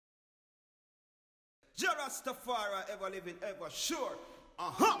Rastafari ever living, ever sure.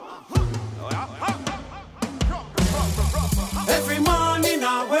 Every morning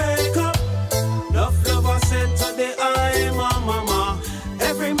I wake up, love lover said today I'm a mama.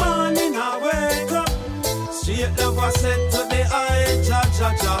 Every morning I wake up, straight lover said today I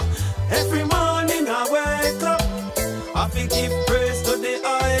cha-cha-cha. Every morning I wake up, I fi give praise today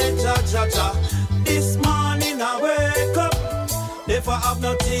I cha-cha-cha. This morning I wake up, never have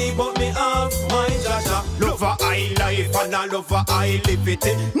no tea but me have my jaja. Lover I life and a lover I live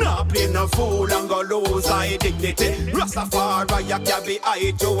it. Nah play no fool and go lose I dignity. Rastafari I carry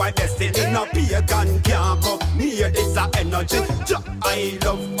I to my destiny. No pagan can't come near this a energy. Jah I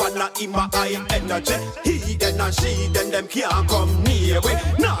love and a him a I energy. He then and she then them can't come near we.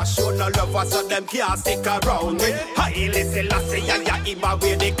 Nah show no lover so them can't stick around me. I listen lassie ya him a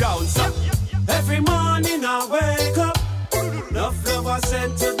wear the crown so. Every morning I wake up, love lover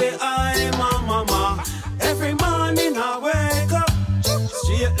said today I'm a mama. Every morning I wake up,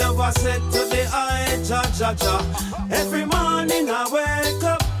 straight lover said today I cha-cha-cha. Every morning I wake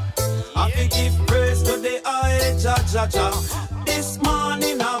up, I fi give praise today I cha-cha-cha. This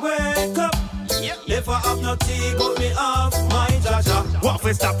morning I wake up, never have no tea but me have my jaja. What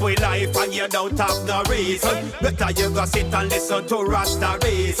fi stop with life and you don't have no reason? Better you go sit and listen to Rasta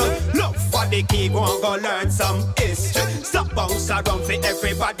reason. Look for the key, go and go learn some history. Stop bounce around for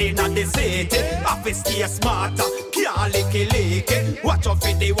everybody in the city. Have to stay smarter, can't licky. Watch out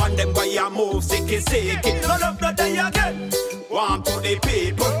for the one them where you move sicky. No love no day again. Warm to the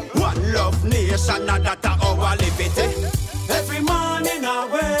people, one love nation and that's our liberty. Every morning I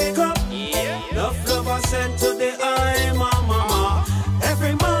wake up, love lover said today I'm a mama.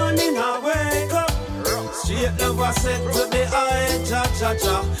 Every morning I wake up, straight lover said today I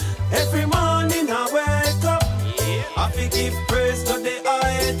cha-cha-cha. Every morning I wake up, I fi give praise today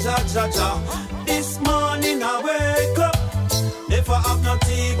I cha-cha-cha. This morning I wake up, never have no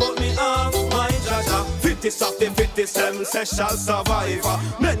tea but me have my jaja. 50 of the 57 say shall survive.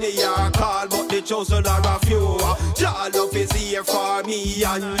 Many are called but the chosen are a few. Jah love is here for me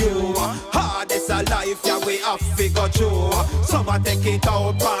and you. Hardest a life yeah we have to go through. Some a take it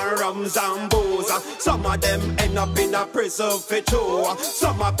out for rums and booze. Some of them end up in a prison for true.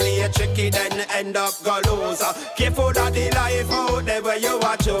 Some a play tricky then end up go lose. Careful of the life out there where you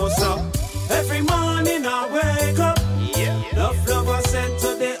a choose. Every morning I wake up, love lover said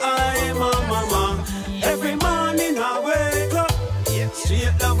today I'm a mama. Every morning I wake up,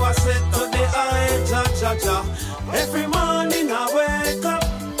 straight lover said today I cha-cha-cha. Every morning I wake up,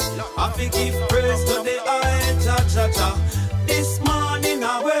 I fi give